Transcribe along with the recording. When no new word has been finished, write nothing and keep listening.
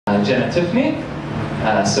Jenna Tiffany.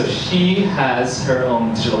 So she has her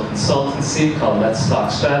own digital consultancy called Let's Talk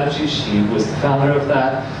Strategy. She was the founder of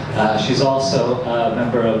that. She's also a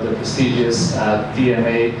member of the prestigious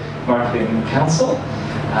DMA Marketing Council,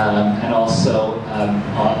 and also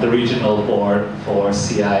on the regional board for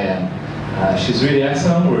CIM. She's really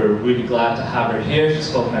excellent. We're really glad to have her here. She's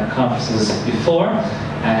spoken at conferences before,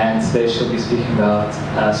 and today she'll be speaking about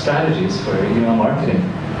strategies for email marketing.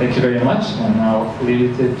 Thank you very much, and I'll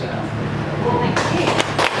leave it to Jenna. Thank you.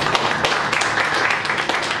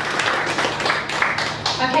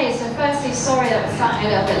 Okay, so firstly, sorry that we're starting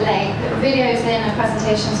a little bit late. The videos in a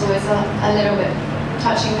presentation is always a little bit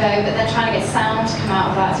touch and go, but then trying to get sound to come out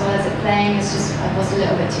of that as well as it playing it was a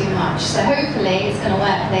little bit too much. So hopefully it's going to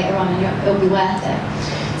work later on and it'll be worth it.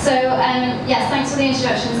 So yes, thanks for the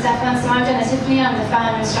introduction, Stefan. So I'm Jenna Tiffany. I'm the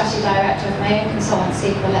founder and strategy director of my own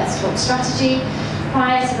consultancy called Let's Talk Strategy.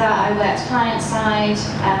 Prior to that, I worked client-side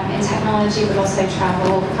in technology, but also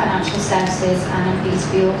travel, financial services, and in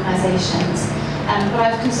B2B organisations. But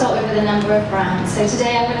I've consulted with a number of brands. So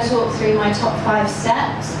today I'm going to talk through my top 5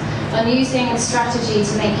 steps on using a strategy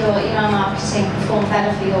to make your email marketing perform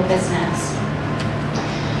better for your business.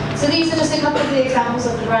 So these are just a couple of the examples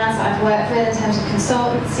of the brands that I've worked with in terms of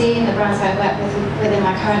consultancy and the brands I work with within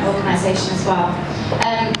my current organisation as well.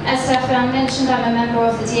 As Stefan mentioned, I'm a member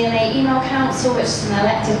of the DMA Email Council, which is an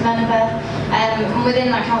elected member. And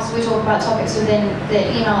within that council, we talk about topics within the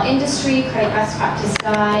email industry, create best practice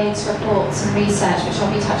guides, reports, and research, which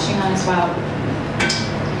I'll be touching on as well.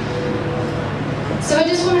 So I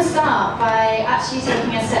just want to start by actually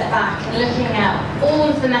taking a step back and looking at all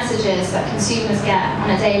of the messages that consumers get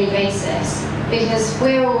on a daily basis, because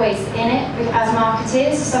we're always in it as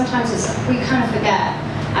marketers. Sometimes we kind of forget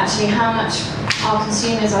actually how much our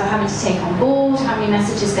consumers are having to take on board, how many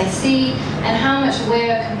messages they see, and how much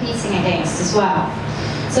we're competing against as well.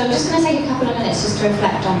 So I'm just going to take a couple of minutes just to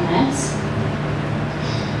reflect on this.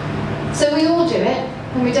 So we all do it.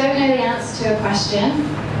 When we don't know the answer to a question,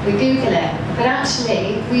 we Google it, but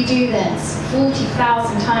actually we do this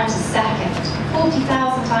 40,000 times a second.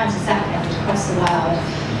 40,000 times a second across the world.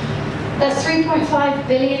 That's 3.5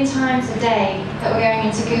 billion times a day that we're going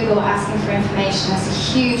into Google asking for information. That's a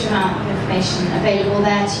huge amount of information available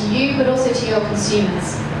there to you, but also to your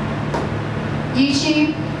consumers.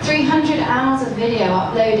 YouTube, 300 hours of video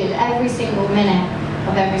uploaded every single minute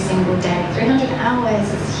of every single day. 300 hours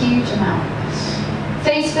is a huge amount.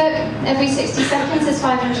 Facebook, every 60 seconds there's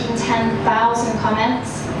 510,000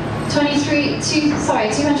 comments.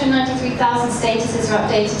 293,000 statuses are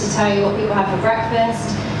updated to tell you what people have for breakfast.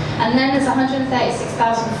 And then there's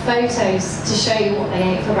 136,000 photos to show you what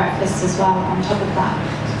they ate for breakfast as well on top of that.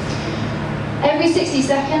 Every 60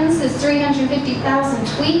 seconds there's 350,000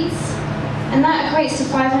 tweets. And that equates to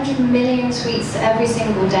 500 million tweets every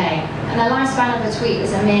single day. And the lifespan of a tweet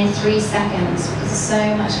is a mere 3 seconds because there's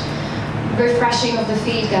so much refreshing of the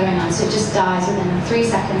feed going on, so it just dies within 3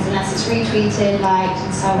 seconds unless it's retweeted, liked,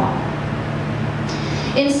 and so on.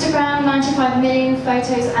 Instagram, 95 million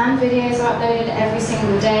photos and videos are uploaded every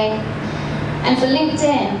single day. And for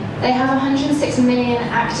LinkedIn, they have 106 million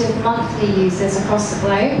active monthly users across the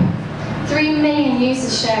globe. 3 million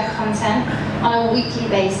users share content on a weekly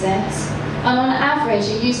basis. And on average,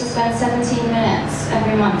 a user spends 17 minutes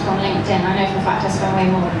every month on LinkedIn. I know for a fact I spend way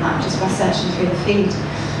more than that just by searching through the feed.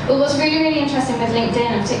 But what's really, really interesting with LinkedIn,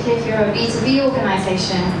 and particularly if you're a B2B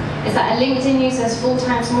organisation, is that a LinkedIn user is 4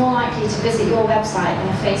 times more likely to visit your website than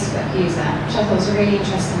a Facebook user, which I thought was a really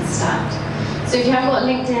interesting stat. So if you have got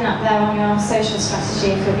LinkedIn up there on your social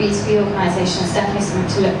strategy for a B2B organisation, it's definitely something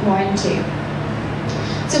to look more into.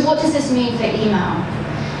 So what does this mean for email?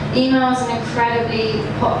 Email is an incredibly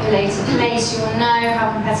populated place. You'll know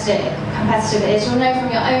how competitive it is. You'll know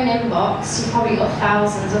from your own inbox, you've probably got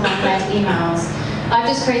thousands of unread emails. I've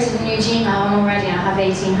just created a new Gmail and already I have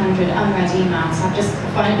 1,800 unread emails. I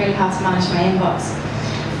find it really hard to manage my inbox.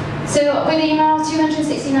 So with email,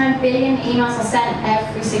 269 billion emails are sent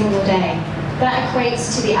every single day. That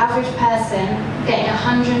equates to the average person getting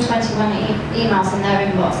 121 emails in their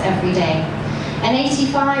inbox every day. And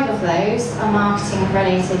 85 of those are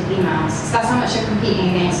marketing-related emails. So that's how much you're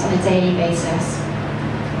competing against on a daily basis.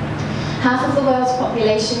 Half of the world's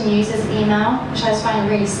population uses email, which I just find a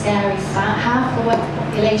really scary stat. Half the world's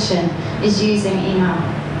population is using email.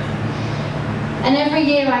 And every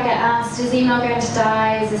year I get asked, is email going to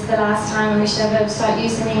die? Is this the last time we should ever start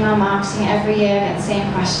using email marketing? Every year I get the same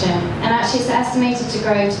question. And actually it's estimated to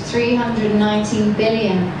grow to 319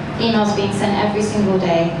 billion emails being sent every single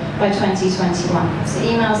day by 2021. So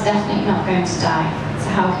email is definitely not going to die. So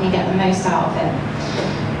how can you get the most out of it?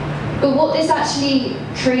 But what this actually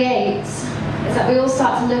creates is that we all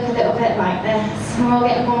start to look a little bit like this. We're all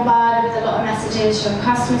getting bombarded with a lot of messages, your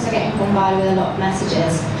customers are getting bombarded with a lot of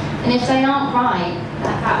messages. And if they aren't right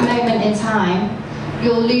at that moment in time,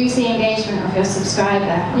 you'll lose the engagement of your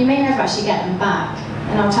subscriber. You may never actually get them back.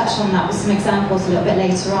 And I'll touch on that with some examples a little bit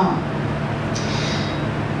later on.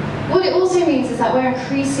 What it also means is that we're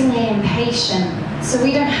increasingly impatient. So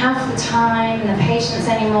we don't have the time and the patience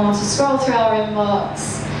anymore to scroll through our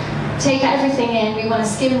inbox, take everything in. We want to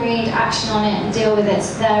skim read, action on it, and deal with it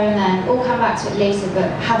there and then, or come back to it later, but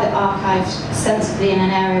have it archived sensibly in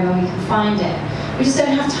an area where we can find it. We just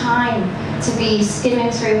don't have time to be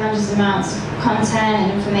skimming through hundreds of amounts of content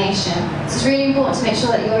and information. So it's really important to make sure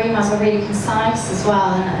that your emails are really concise as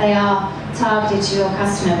well, and that they are targeted to your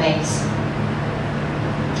customer base.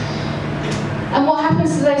 And what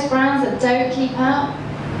happens to those brands that don't keep up?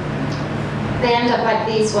 They end up like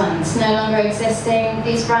these ones, no longer existing.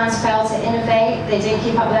 These brands fail to innovate, they didn't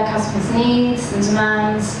keep up with their customers' needs and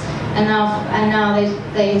demands, and now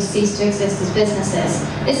they cease to exist as businesses.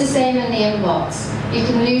 It's the same in the inbox. You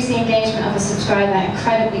can lose the engagement of a subscriber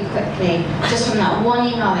incredibly quickly just from that one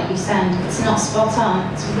email that you send. If it's not spot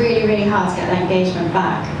on, it's really, really hard to get that engagement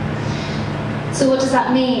back. So what does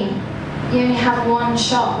that mean? You only have one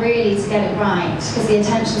shot really to get it right, because the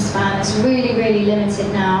attention span is really, really limited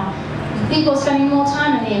now. People are spending more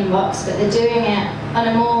time in the inbox, but they're doing it on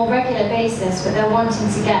a more regular basis, but they're wanting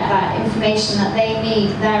to get that information that they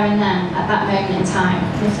need there and then at that moment in time.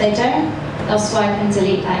 And if they don't, they'll swipe and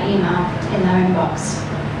delete that email in their inbox.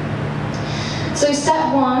 So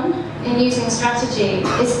step one in using strategy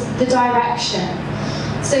is the direction.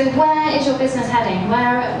 So where is your business heading?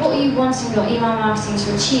 What are you wanting your email marketing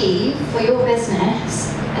to achieve for your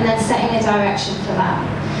business, and then setting a direction for that.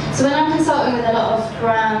 So when I'm consulting with a lot of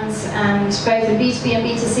brands, and both in B2B and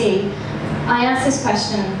B2C, I ask this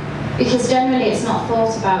question because generally it's not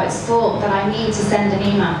thought about. It's thought that I need to send an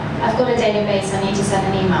email. I've got a database, I need to send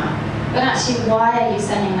an email. But actually, why are you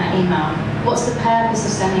sending that email? What's the purpose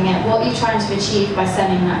of sending it? What are you trying to achieve by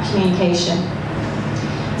sending that communication?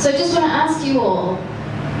 So I just want to ask you all,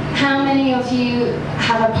 how many of you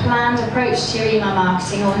have a planned approach to your email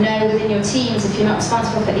marketing, or know within your teams, if you're not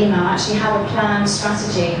responsible for email, actually have a planned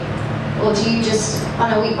strategy? Or do you just,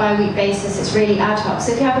 on a week-by-week basis, it's really ad hoc?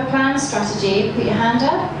 So if you have a planned strategy, put your hand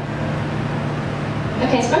up.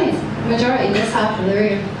 Okay, it's funny, it's the majority, this half of the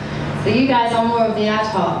room. So you guys are more of the ad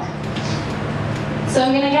hoc. So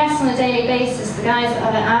I'm going to guess on a daily basis, the guys that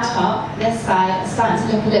are the ad hoc, this side, are starting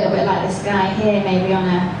to look a little bit like this guy here, maybe on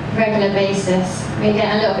a regular basis. We're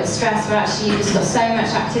getting a little bit stressed, where actually you've just got so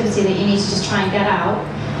much activity that you need to just try and get out,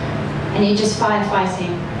 and you're just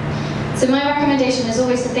firefighting. So my recommendation is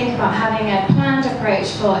always to think about having a planned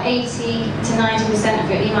approach for 80 to 90% of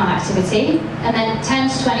your email activity, and then 10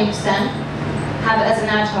 to 20% have it as an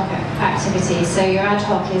ad hoc activity. So your ad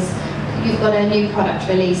hoc is, you've got a new product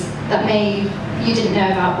release that you didn't know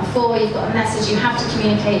about before, you've got a message you have to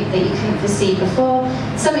communicate that you couldn't foresee before,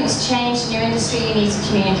 something's changed in your industry, you need to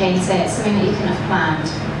communicate it, something that you couldn't have planned.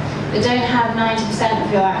 But don't have 90% of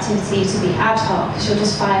your activity to be ad hoc, because you'll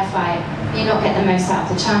just firefight, you'll not get the most out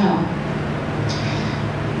of the channel.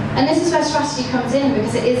 And this is where strategy comes in,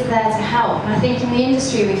 because it is there to help. And I think in the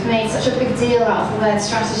industry we've made such a big deal out of the word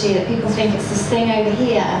strategy that people think it's this thing over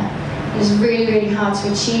here that is really, really hard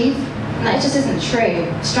to achieve. And that just isn't true.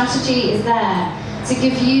 Strategy is there to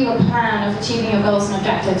give you a plan of achieving your goals and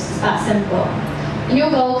objectives. It's that simple. And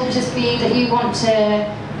your goal could just be that you want to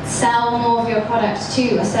sell more of your product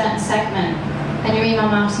to a certain segment, and your email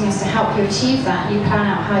marketing is to help you achieve that, and you plan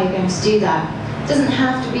out how you're going to do that. It doesn't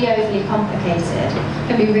have to be overly complicated. It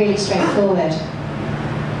can be really straightforward.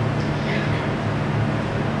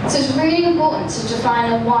 So it's really important to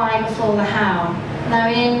define the why before the how. Now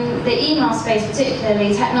in the email space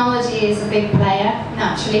particularly, technology is a big player,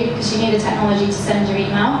 naturally, because you need a technology to send your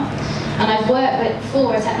email. And I've worked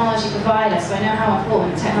for a technology provider, so I know how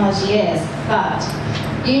important technology is. But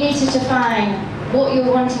you need to define what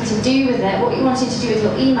you're wanting to do with it, what you're wanting to do with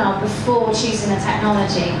your email before choosing the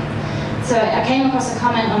technology. So I came across a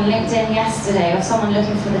comment on LinkedIn yesterday of someone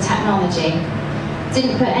looking for the technology.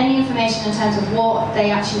 Didn't put any information in terms of what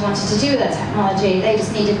they actually wanted to do with that technology. They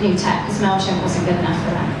just needed new tech because MailChimp wasn't good enough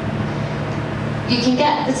for them. You can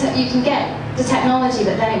get the technology,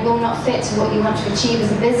 but then it will not fit to what you want to achieve as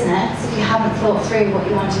a business if you haven't thought through what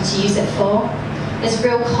you wanted to use it for. It's a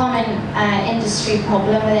real common industry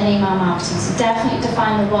problem within email marketing, so definitely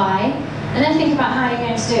define the why, and then think about how you're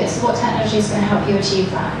going to do it, so what technology is going to help you achieve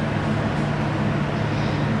that.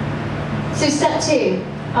 So step 2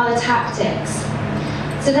 are the tactics.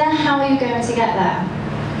 So then how are you going to get there?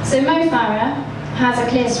 So Mo Farah has a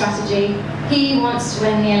clear strategy. He wants to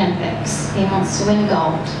win the Olympics. He wants to win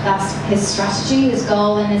gold. That's his strategy, his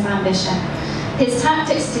goal, and his ambition. His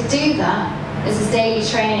tactics to do that is his daily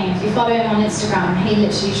training. If you follow him on Instagram, he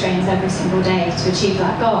literally trains every single day to achieve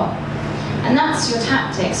that goal. And that's your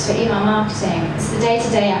tactics for email marketing. It's the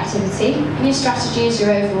day-to-day activity, and your strategy is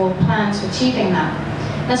your overall plan to achieving that.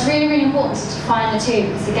 That's really, really important to define the two,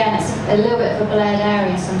 because again, it's a little bit of a blurred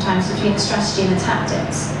area sometimes between the strategy and the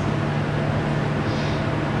tactics.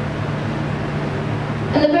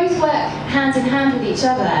 And they both work hand in hand with each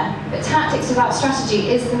other, but tactics without strategy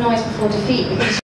is the noise before defeat, because